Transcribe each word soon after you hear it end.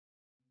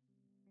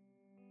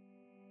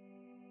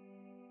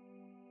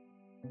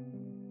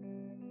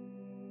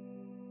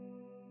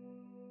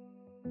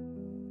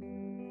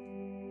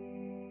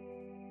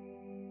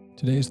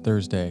Today is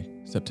Thursday,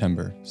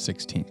 September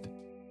 16th.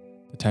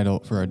 The title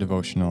for our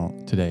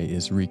devotional today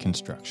is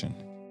Reconstruction.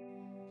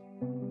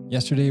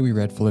 Yesterday we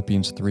read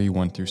Philippians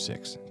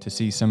 3:1-6 to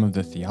see some of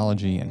the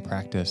theology and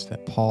practice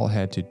that Paul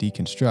had to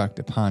deconstruct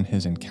upon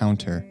his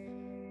encounter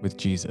with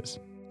Jesus.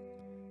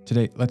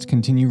 Today, let's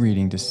continue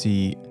reading to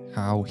see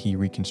how he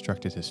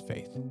reconstructed his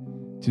faith.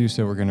 To do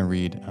so, we're going to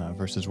read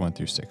verses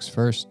 1-6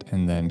 first,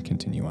 and then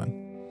continue on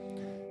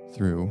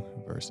through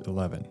verse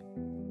 11.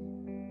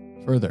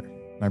 Further,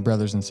 my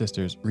brothers and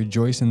sisters,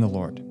 rejoice in the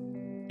Lord.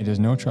 It is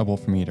no trouble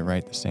for me to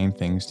write the same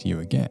things to you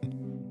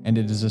again, and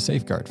it is a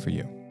safeguard for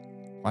you.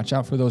 Watch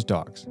out for those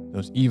dogs,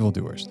 those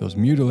evildoers, those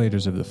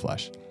mutilators of the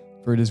flesh,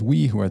 for it is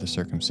we who are the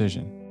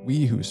circumcision,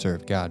 we who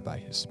serve God by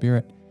his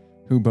Spirit,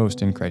 who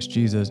boast in Christ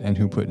Jesus, and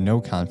who put no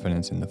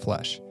confidence in the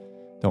flesh,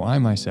 though I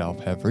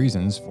myself have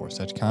reasons for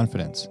such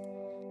confidence.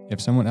 If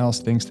someone else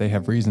thinks they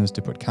have reasons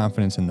to put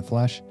confidence in the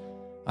flesh,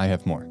 I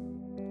have more.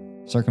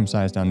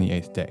 Circumcised on the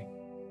 8th day,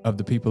 of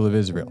the people of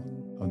Israel,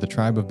 of the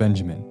tribe of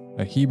Benjamin,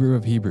 a Hebrew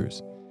of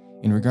Hebrews,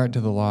 in regard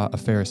to the law, a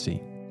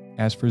Pharisee,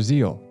 as for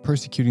zeal,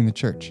 persecuting the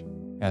church,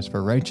 as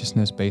for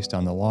righteousness based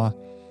on the law,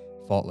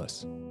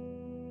 faultless.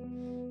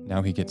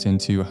 Now he gets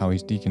into how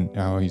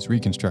he's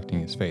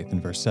reconstructing his faith in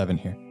verse 7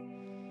 here.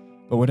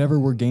 But whatever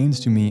were gains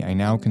to me, I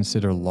now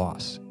consider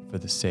loss for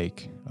the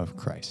sake of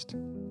Christ.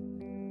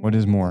 What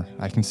is more,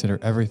 I consider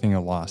everything a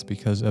loss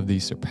because of the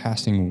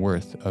surpassing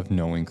worth of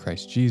knowing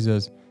Christ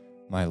Jesus,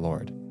 my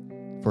Lord,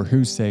 for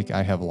whose sake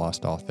I have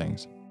lost all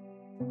things.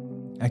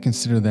 I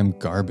consider them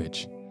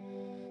garbage.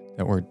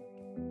 That word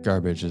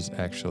garbage is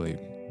actually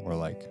more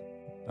like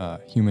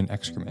human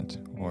excrement,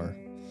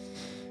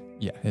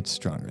 it's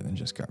stronger than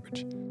just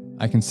garbage.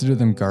 I consider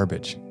them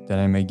garbage, that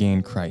I may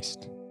gain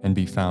Christ and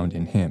be found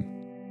in him,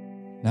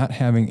 not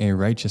having a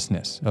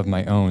righteousness of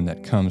my own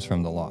that comes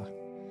from the law,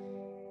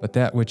 but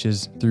that which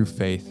is through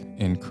faith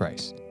in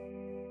Christ.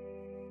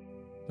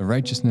 The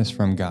righteousness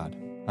from God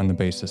on the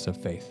basis of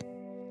faith.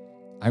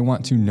 I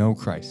want to know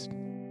Christ,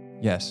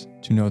 yes,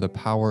 to know the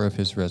power of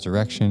his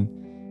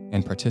resurrection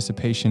and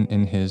participation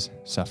in his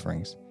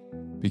sufferings,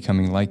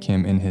 becoming like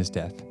him in his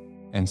death,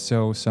 and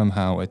so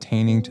somehow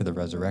attaining to the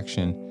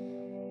resurrection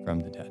from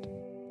the dead.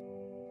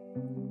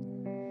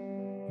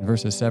 In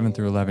verses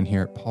 7-11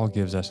 here, Paul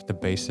gives us the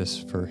basis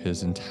for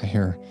his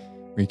entire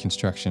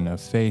reconstruction of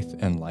faith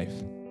and life.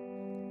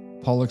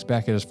 Paul looks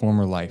back at his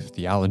former life,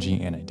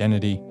 theology, and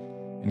identity,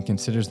 and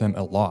considers them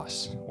a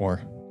loss, or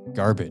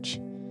garbage.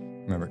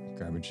 Remember,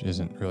 garbage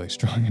isn't really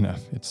strong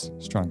enough. It's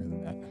stronger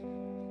than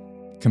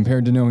that.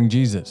 Compared to knowing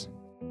Jesus.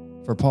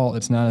 For Paul,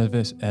 it's not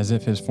as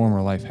if his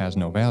former life has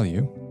no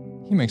value.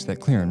 He makes that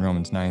clear in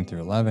Romans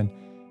 9-11,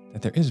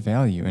 that there is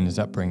value in his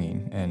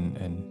upbringing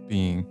and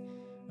being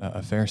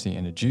a Pharisee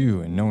and a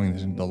Jew and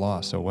knowing the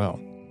law so well.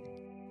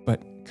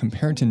 But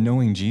compared to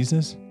knowing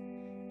Jesus,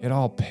 it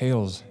all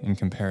pales in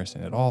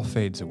comparison. It all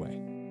fades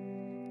away.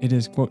 It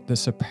is, quote, the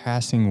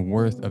surpassing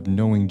worth of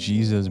knowing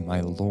Jesus,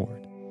 my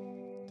Lord,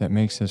 that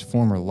makes his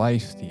former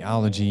life,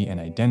 theology, and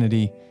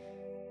identity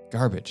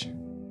garbage.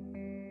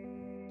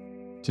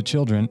 To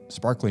children,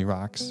 sparkly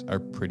rocks are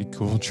pretty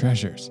cool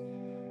treasures.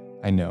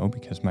 I know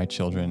because my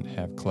children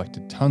have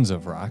collected tons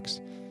of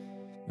rocks,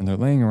 and they're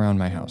laying around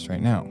my house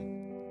right now.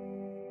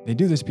 They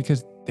do this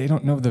because they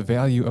don't know the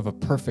value of a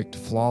perfect,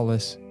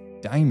 flawless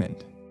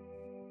diamond.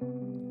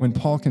 When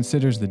Paul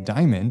considers the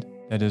diamond,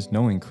 that is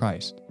knowing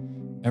Christ,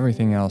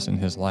 everything else in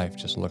his life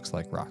just looks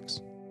like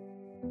rocks.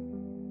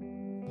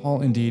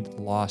 Paul indeed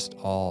lost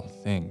all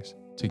things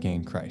to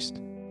gain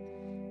Christ.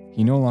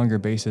 He no longer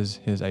bases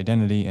his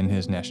identity in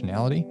his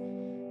nationality.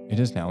 It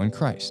is now in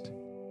Christ.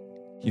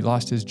 He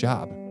lost his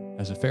job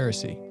as a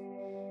Pharisee.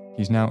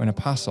 He's now an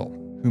apostle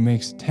who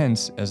makes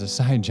tents as a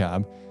side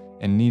job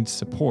and needs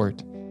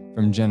support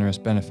from generous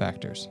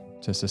benefactors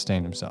to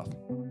sustain himself.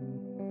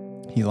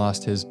 He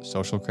lost his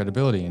social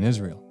credibility in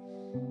Israel.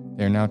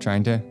 They are now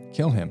trying to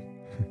kill him.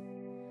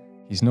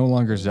 He's no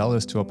longer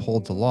zealous to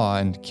uphold the law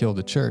and kill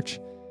the church.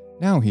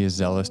 Now he is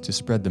zealous to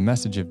spread the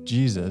message of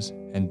Jesus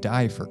and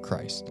die for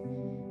Christ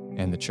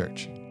and the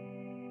church.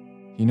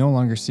 He no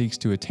longer seeks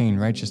to attain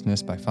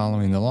righteousness by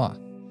following the law.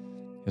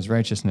 His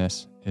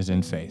righteousness is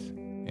in faith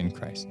in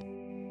Christ.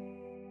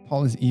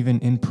 Paul is even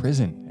in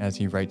prison as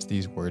he writes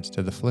these words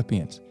to the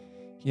Philippians.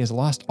 He has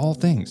lost all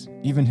things,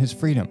 even his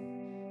freedom,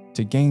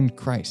 to gain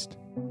Christ,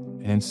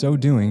 and in so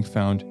doing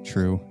found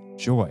true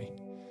joy,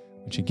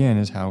 which again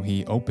is how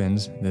he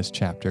opens this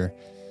chapter.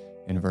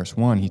 In verse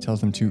 1, he tells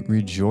them to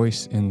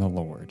rejoice in the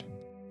Lord.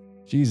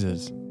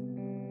 Jesus,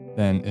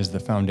 then, is the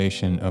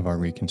foundation of our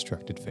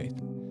reconstructed faith.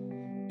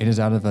 It is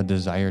out of a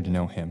desire to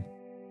know him,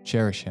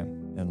 cherish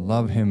him, and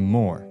love him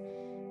more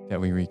that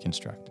we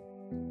reconstruct.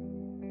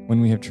 When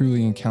we have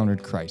truly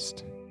encountered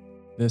Christ,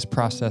 this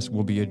process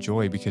will be a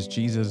joy because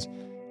Jesus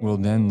will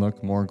then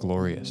look more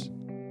glorious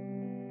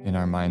in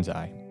our mind's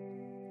eye,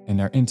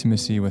 and our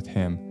intimacy with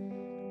him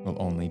will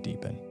only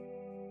deepen.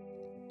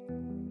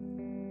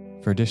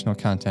 For additional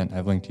content,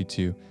 I've linked you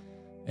to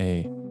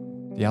a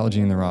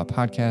Theology in the Raw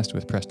podcast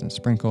with Preston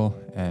Sprinkle,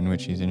 in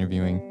which he's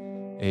interviewing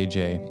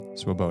AJ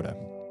Swoboda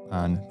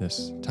on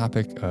this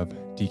topic of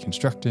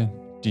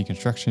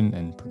deconstruction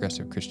and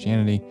progressive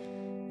Christianity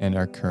and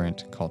our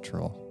current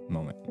cultural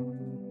moment.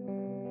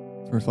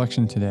 For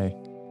reflection today,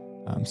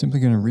 I'm simply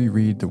going to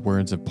reread the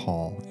words of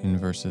Paul in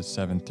verses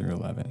 7 through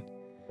 11.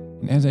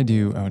 And as I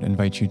do, I would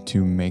invite you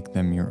to make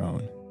them your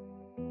own.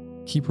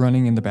 Keep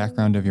running in the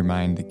background of your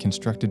mind the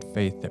constructed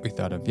faith that we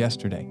thought of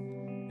yesterday,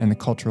 and the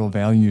cultural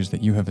values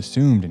that you have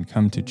assumed and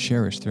come to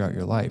cherish throughout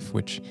your life,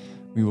 which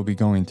we will be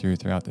going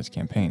throughout this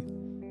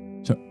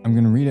campaign. So I'm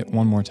going to read it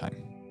one more time.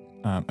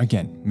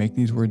 Again, make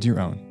these words your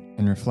own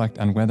and reflect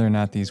on whether or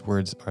not these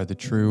words are the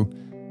true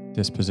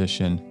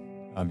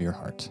disposition of your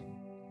heart.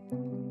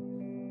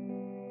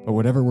 But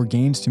whatever were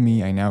gains to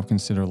me, I now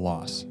consider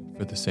loss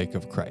for the sake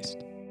of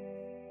Christ.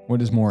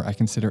 What is more, I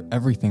consider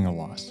everything a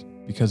loss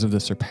because of the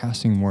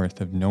surpassing worth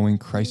of knowing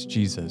Christ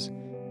Jesus,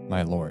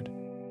 my Lord,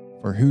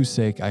 for whose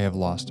sake I have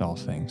lost all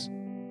things.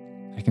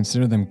 I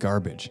consider them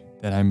garbage,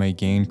 that I may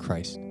gain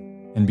Christ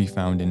and be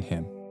found in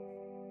him,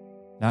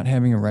 not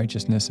having a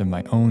righteousness of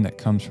my own that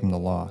comes from the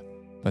law,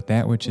 but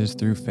that which is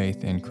through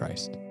faith in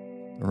Christ,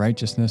 the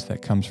righteousness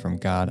that comes from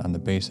God on the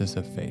basis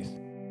of faith.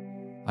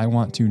 I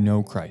want to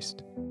know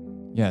Christ.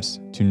 Yes,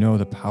 to know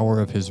the power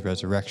of his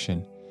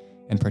resurrection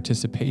and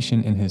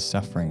participation in his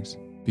sufferings,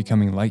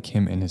 becoming like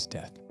him in his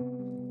death,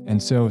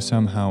 and so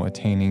somehow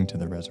attaining to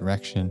the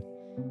resurrection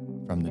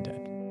from the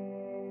dead.